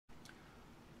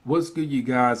What's good, you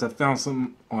guys? I found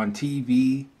some on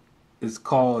TV. It's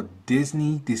called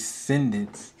Disney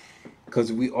Descendants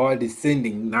because we are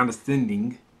descending, not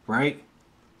ascending, right?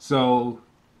 So,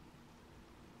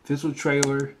 official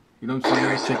trailer. You know what I'm saying?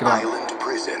 There's an Check it out. island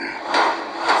prison.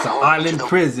 It's an Home to island the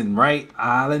prison, right?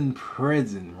 Island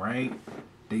prison, right?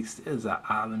 They say it's an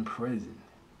island prison,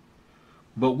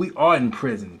 but we are in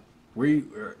prison.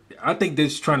 I think they're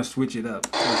just trying to switch it up.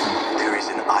 Listen. There is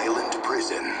an island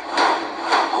prison.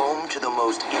 Home to the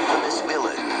most infamous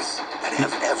villains that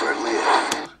have ever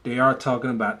lived. They are talking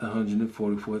about the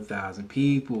 144,000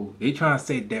 people. They trying to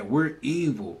say that we're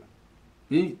evil.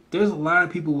 There's a lot of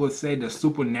people will say the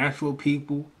supernatural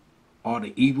people are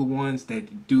the evil ones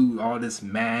that do all this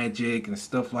magic and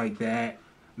stuff like that.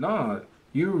 No,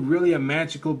 you're really a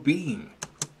magical being.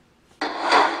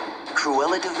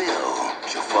 Cruella de Vil,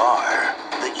 Jafar,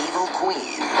 the Evil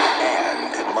Queen,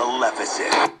 and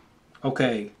Maleficent.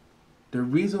 Okay, the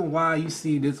reason why you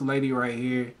see this lady right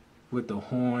here with the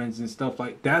horns and stuff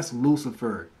that's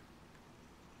Lucifer.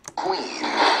 Queen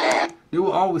and They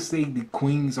will always say the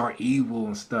queens are evil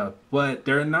and stuff, but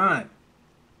they're not.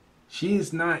 She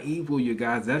is not evil, you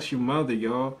guys. That's your mother,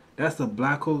 y'all. That's the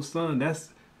black hole sun.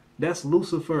 That's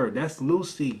Lucifer. That's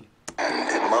Lucy.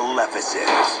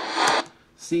 Maleficent.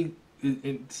 See,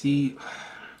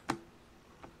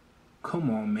 come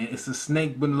on, man. It's a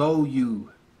snake below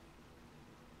you,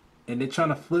 and they're trying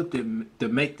to flip it to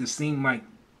make it seem like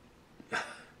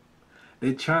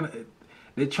they're trying to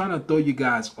they're trying to throw you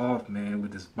guys off, man,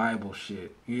 with this Bible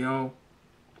shit. You know,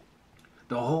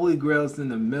 the Holy Grail's in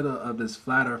the middle of this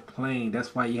flat Earth plane.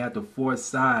 That's why you have the four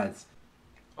sides.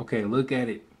 Okay, look at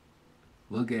it.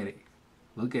 Look at it.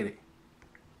 Look at it.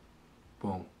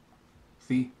 Boom.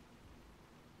 See?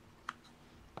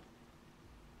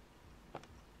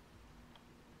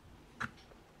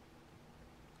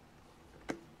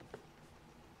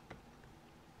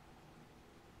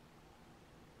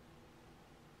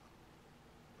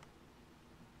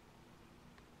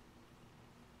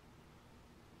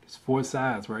 It's four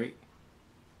sides, right?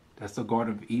 That's the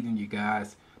Garden of Eden, you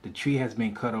guys. The tree has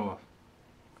been cut off.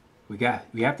 We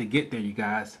have to get there, you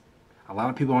guys. A lot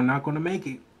of people are not going to make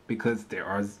it because there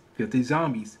are 50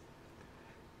 zombies.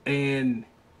 And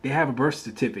they have a birth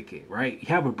certificate, right? You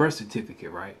have a birth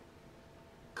certificate, right?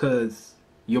 Because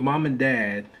your mom and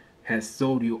dad has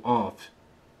sold you off,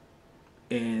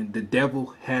 and the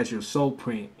devil has your soul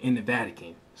print in the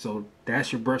Vatican. So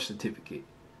that's your birth certificate.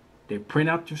 They print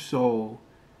out your soul,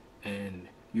 and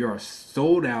you're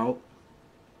sold out,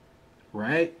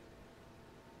 right?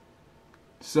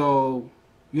 So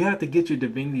you have to get your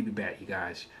divinity back, you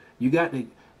guys. You got to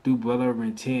do blood over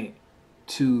intent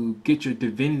to get your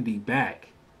divinity back,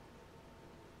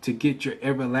 to get your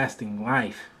everlasting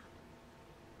life.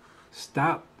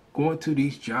 Stop going to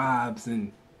these jobs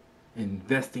and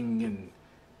investing in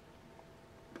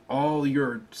all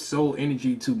your soul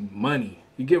energy to money.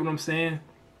 You get what I'm saying?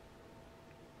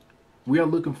 We are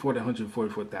looking for the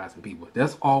 144,000 people.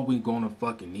 That's all we're gonna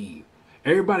fucking need.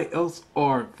 Everybody else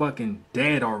are fucking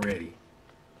dead already.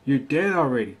 You're dead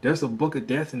already. There's a book of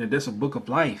death and there's a book of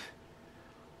life.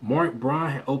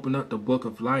 Braun had opened up the book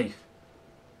of life.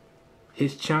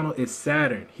 His channel is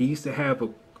Saturn. He used to have a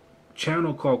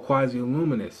channel called Quasi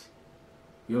Luminous.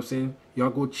 You know what I'm saying? Y'all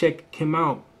go check him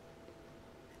out.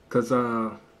 Cause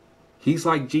he's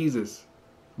like Jesus.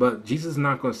 But Jesus is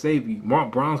not gonna save you.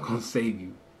 Mark Braun's gonna save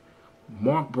you.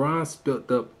 Mark Braun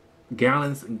spilled up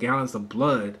gallons and gallons of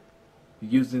blood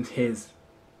using his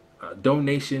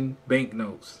donation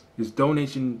banknotes, his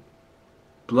donation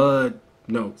blood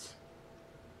notes.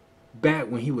 Back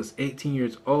when he was 18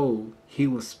 years old, he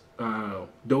was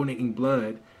donating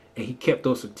blood, and he kept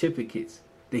those certificates.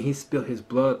 Then he spilled his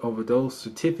blood over those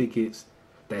certificates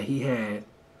that he had,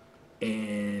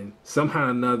 and somehow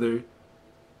or another,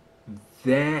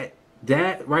 that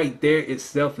right there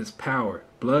itself is power.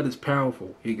 Blood is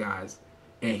powerful, you guys.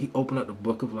 And he opened up the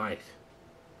book of life.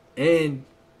 And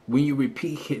when you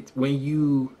repeat it, when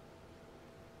you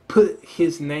put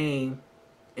his name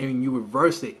and you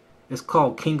reverse it, it's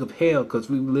called King of Hell, because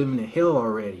we living in hell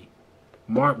already.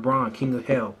 Mark Braun, King of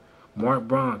Hell. Mark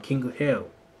Braun, King of Hell.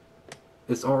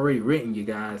 It's already written, you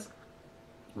guys.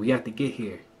 We have to get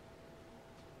here.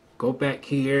 Go back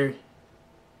here,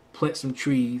 plant some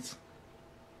trees,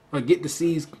 or get the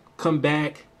seeds, come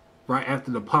back right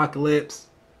after the apocalypse,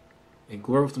 and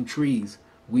grow some trees.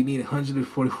 We need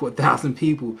 144,000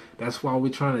 people. That's why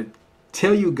we're trying to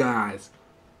tell you guys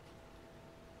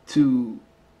to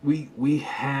we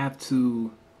have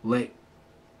to let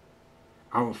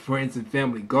our friends and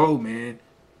family go, man.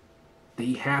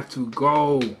 They have to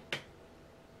go.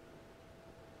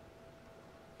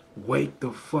 Wake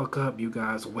the fuck up, you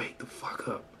guys. Wake the fuck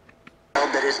up.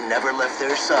 That has never left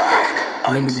their side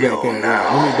Let me until back that now.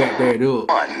 up. Let me back that up.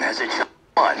 One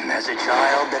as a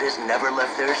child that has never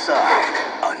left their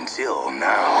side until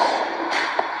now.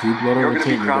 Two blood You're over going to 10,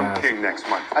 be you crowned guys. king next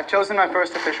month. I've chosen my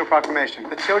first official proclamation.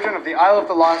 The children of the Isle of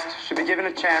the Lost should be given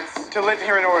a chance to live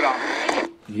here in Ordon.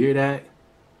 You hear that?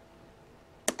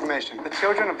 Proclamation. The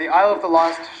children of the Isle of the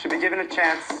Lost should be given a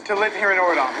chance to live here in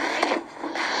Ordon.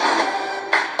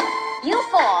 You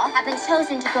four have been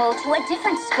chosen to go to a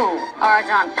different school.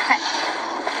 Ordon.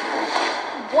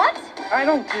 What? I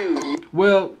don't do...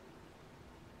 Well,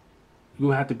 you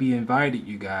have to be invited,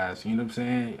 you guys. You know what I'm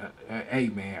saying? Hey,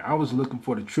 man, I was looking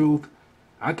for the truth.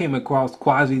 I came across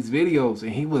Quasi's videos,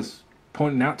 and he was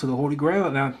pointing out to the Holy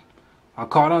Grail. Now, I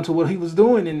caught on to what he was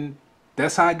doing, and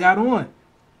that's how I got on.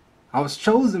 I was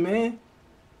chosen, man.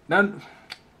 Now,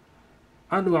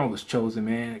 I knew I was chosen,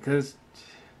 man, because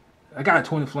I got a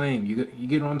twin flame. You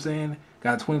get what I'm saying?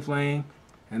 Got a twin flame,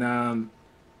 and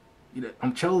you know,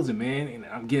 I'm chosen, man, and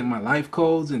I'm getting my life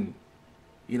codes, and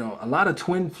you know, a lot of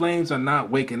twin flames are not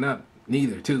waking up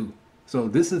neither, too. So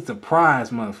this is the prize,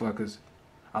 motherfuckers.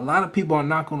 A lot of people are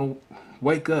not gonna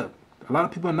wake up. A lot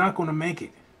of people are not gonna make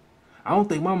it. I don't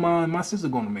think my mom and my sister are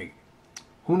gonna make it.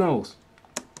 Who knows?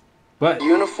 But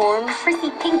Uniforms? Prissy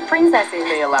pink princesses.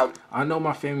 They allow I know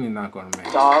my family is not gonna make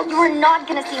it. dogs. You are not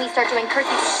gonna see me start doing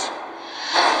curtsies.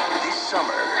 This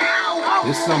summer,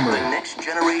 This summer. the next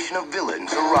generation of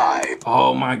villains arrive.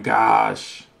 Oh my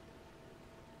gosh.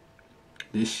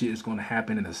 This shit is gonna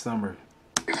happen in the summer.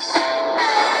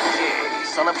 Jay,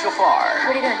 son of Jafar.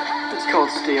 What are you doing? It's called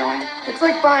stealing. It's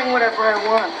like buying whatever I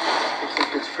want,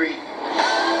 except it's free.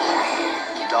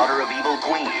 Daughter of evil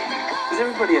queen. Is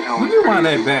everybody at home? Let me wind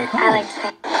that back. I like to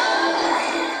think.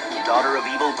 Daughter of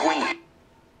evil queen.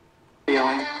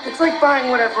 Stealing. It's like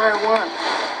buying whatever I want,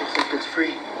 except it's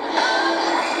free.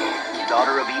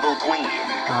 Daughter of evil queen.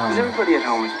 Is everybody at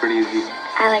home? It's pretty easy.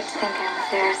 I like to think I'm the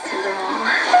fairest of them all.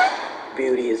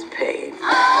 Beauty is paid.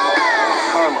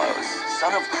 Carlos,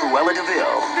 son of Cruella de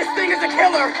Vil. This thing is a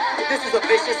killer! This is a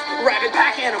vicious, rabid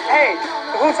pack animal! Hey,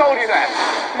 who told you that?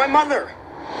 My mother!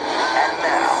 And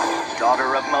now,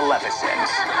 daughter of Maleficent.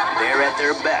 They're at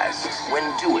their best when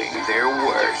doing their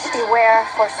worst. Beware,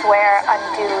 forswear,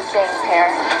 undo, things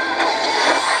here.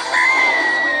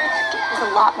 There's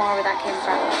a lot more where that came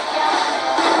from.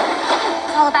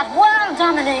 It's all about world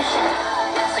domination.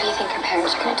 What do you think our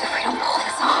parents are going to do if we don't pull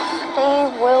this off?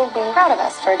 They will be proud of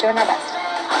us for doing our best.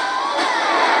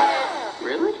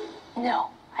 Really? No,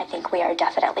 I think we are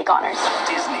definitely goners.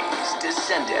 Disney's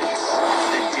Descendants,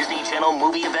 the Disney Channel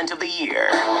movie event of the year.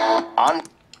 On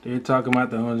They're talking about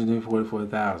the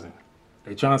 144,000.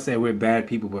 They're trying to say we're bad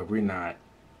people, but we're not.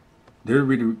 They're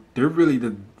really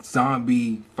the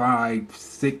zombie-fied,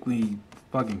 sickly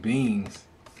fucking beings.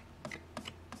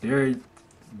 They're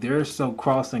so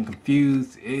cross and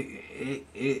confused.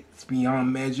 It's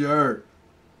beyond measure.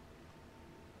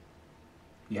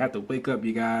 You have to wake up,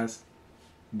 you guys.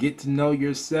 Get to know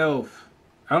yourself.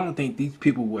 I don't think these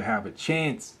people will have a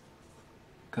chance.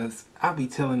 Because I'll be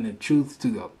telling the truth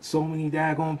to so many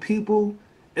daggone people.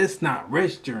 It's not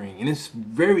registering. And it's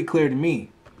very clear to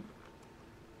me.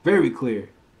 Very clear.